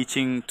his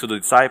teaching to the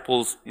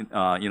disciples,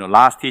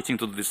 last teaching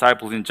to the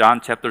disciples in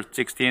John chapter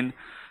 16.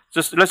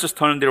 Let's just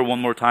turn there one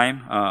more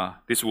time.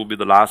 This will be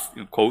the last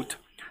quote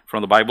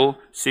from the Bible,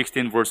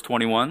 16 verse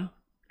 21.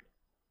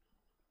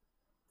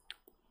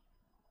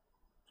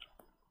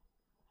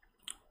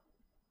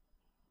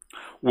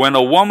 When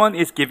a woman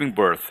is giving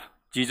birth,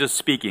 Jesus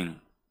speaking,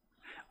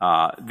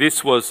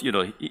 this was,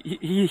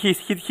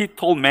 he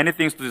told many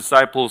things to the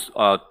disciples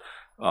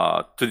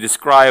to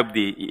describe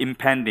the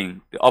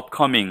impending, the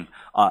upcoming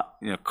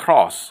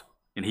cross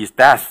in his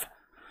death.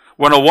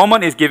 When a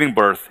woman is giving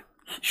birth,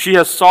 she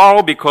has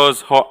sorrow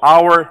because her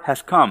hour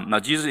has come. Now,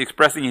 Jesus is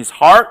expressing his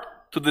heart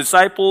to the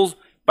disciples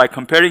by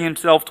comparing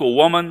himself to a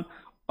woman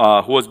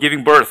who was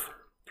giving birth.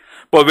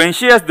 But when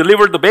she has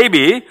delivered the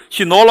baby,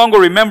 she no longer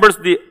remembers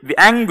the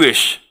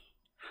anguish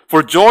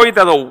for joy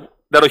that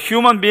a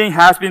human being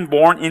has been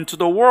born into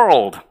the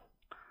world.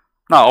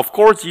 Now, of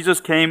course,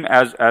 Jesus came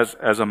as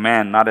a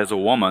man, not as a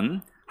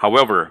woman.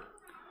 However,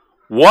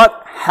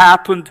 what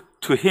happened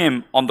to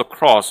him on the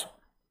cross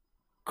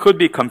could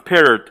be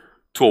compared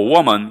to a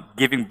woman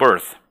giving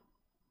birth.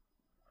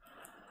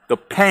 The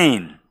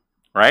pain,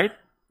 right?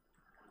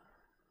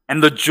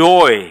 And the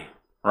joy,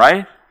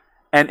 right?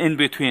 And in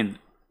between,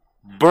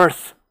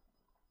 birth.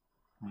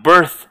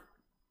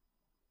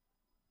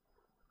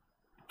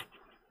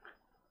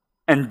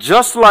 And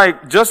just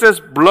as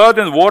blood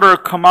and water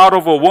come out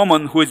of a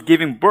woman who is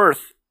giving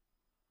birth,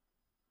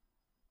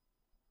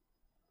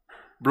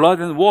 blood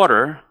and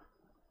water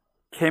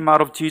came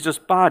out of Jesus'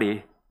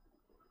 body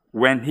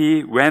when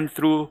he went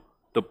through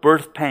the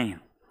birth pain.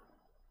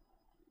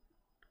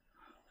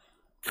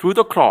 Through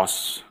the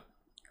cross,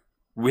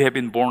 we have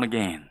been born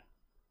again.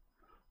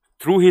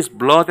 Through his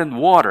blood and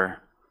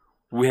water,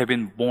 we have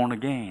been born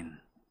again.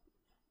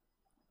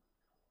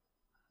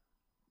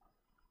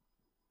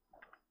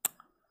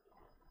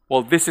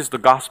 Well, this is the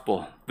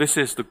gospel. This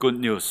is the good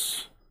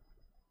news.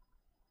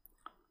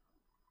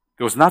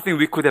 There was nothing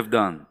we could have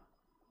done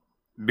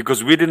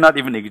because we did not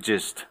even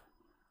exist.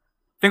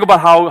 Think about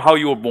how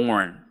you were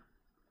born.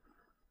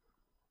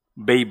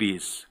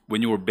 Babies,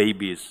 when you were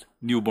babies,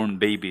 newborn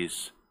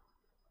babies.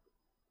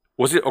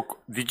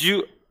 Did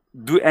you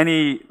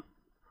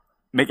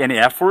make any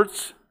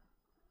efforts?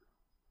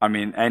 I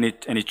mean,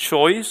 any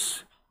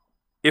choice?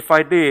 If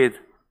I did,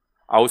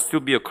 I would still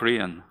be a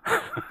Korean.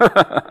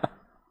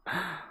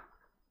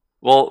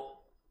 Well,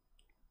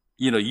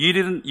 you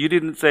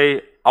didn't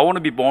say, I want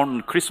to be born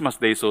on Christmas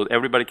Day so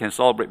everybody can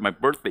celebrate my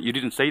birthday. You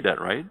didn't say that,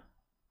 right?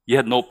 You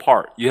had no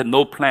part. You had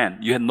no plan.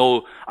 You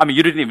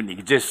didn't even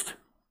exist.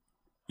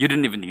 You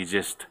didn't even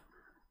exist.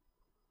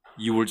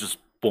 You were just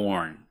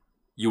born.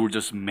 You were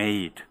just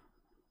made.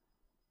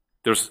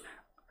 There's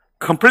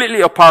completely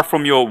apart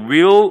from your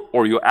will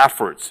or your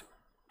efforts.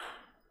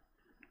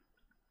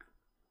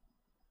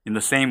 In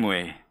the same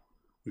way,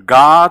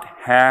 God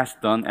has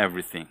done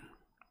everything.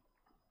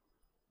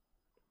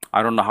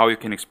 I don't know how you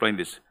can explain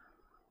this.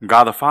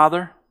 God the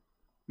Father,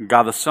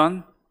 God the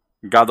Son,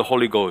 God the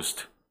Holy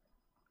Ghost.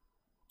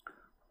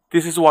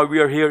 This is why we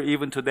are here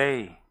even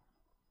today.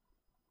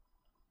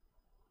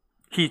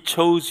 He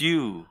chose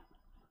you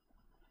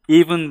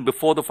even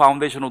before the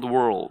foundation of the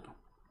world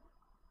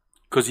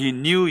because He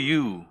knew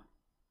you.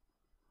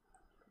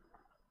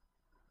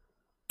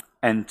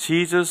 And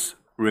Jesus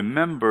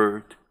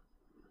remembered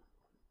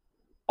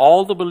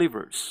all the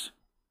believers,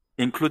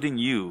 including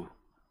you,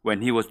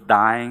 when He was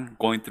dying,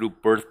 going through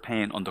birth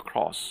pain on the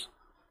cross,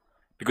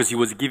 because He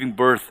was giving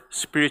birth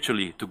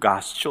spiritually to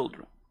God's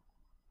children.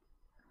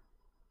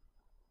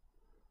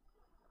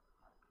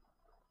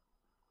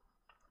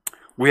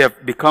 We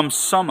have become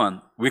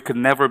someone we could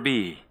never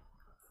be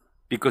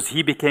because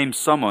He became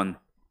someone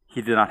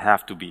He did not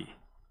have to be.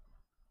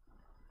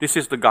 This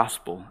is the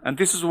gospel. And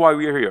this is why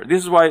we are here.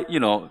 This is why,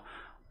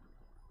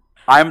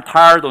 I'm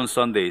tired on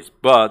Sundays,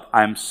 but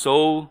I'm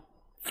so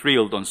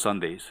thrilled on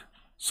Sundays.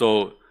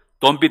 So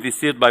don't be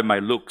deceived by my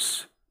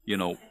looks.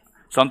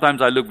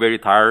 Sometimes I look very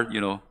tired,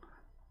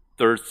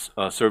 third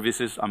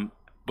services.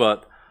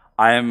 But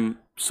I am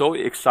so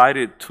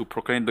excited to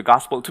proclaim the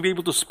gospel, to be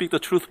able to speak the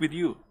truth with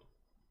you.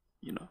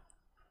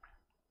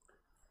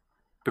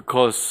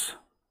 Because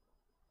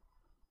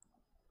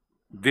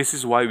this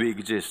is why we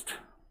exist.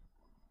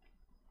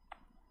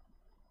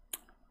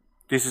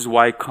 This is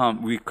why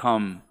we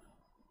come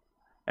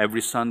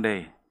every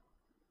Sunday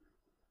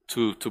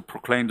to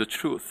proclaim the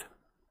truth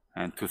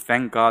and to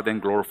thank God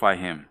and glorify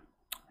Him.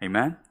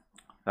 Amen?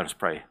 Let us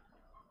pray.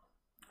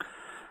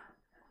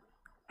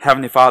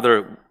 Heavenly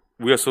Father,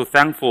 we are so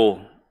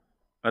thankful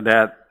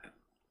that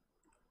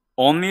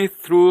only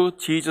through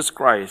Jesus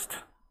Christ,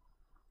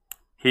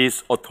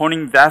 His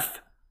atoning death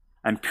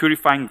and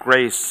purifying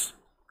grace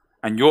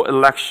and your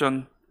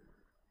election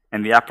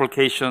and the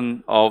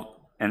application of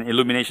and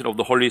illumination of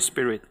the Holy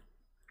Spirit,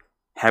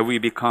 have we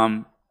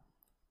become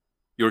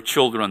your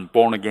children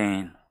born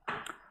again.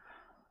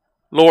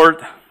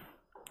 Lord,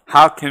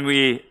 how can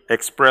we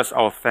express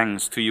our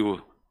thanks to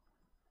you?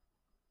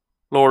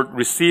 Lord,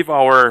 receive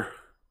our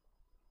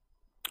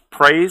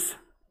praise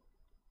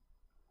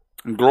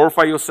and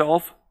glorify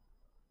yourself.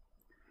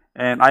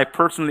 And I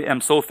personally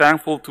am so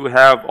thankful to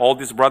have all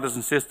these brothers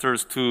and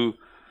sisters to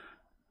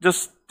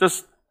just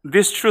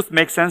this truth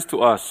makes sense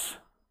to us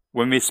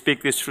when we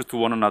speak this truth to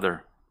one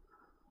another.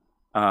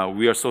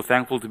 We are so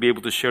thankful to be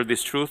able to share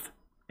this truth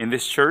in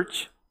this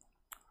church.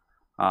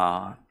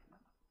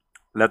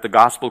 Let the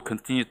gospel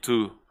continue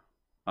to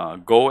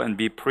go and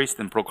be preached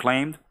and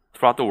proclaimed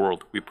throughout the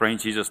world. We pray in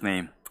Jesus'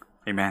 name.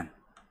 Amen.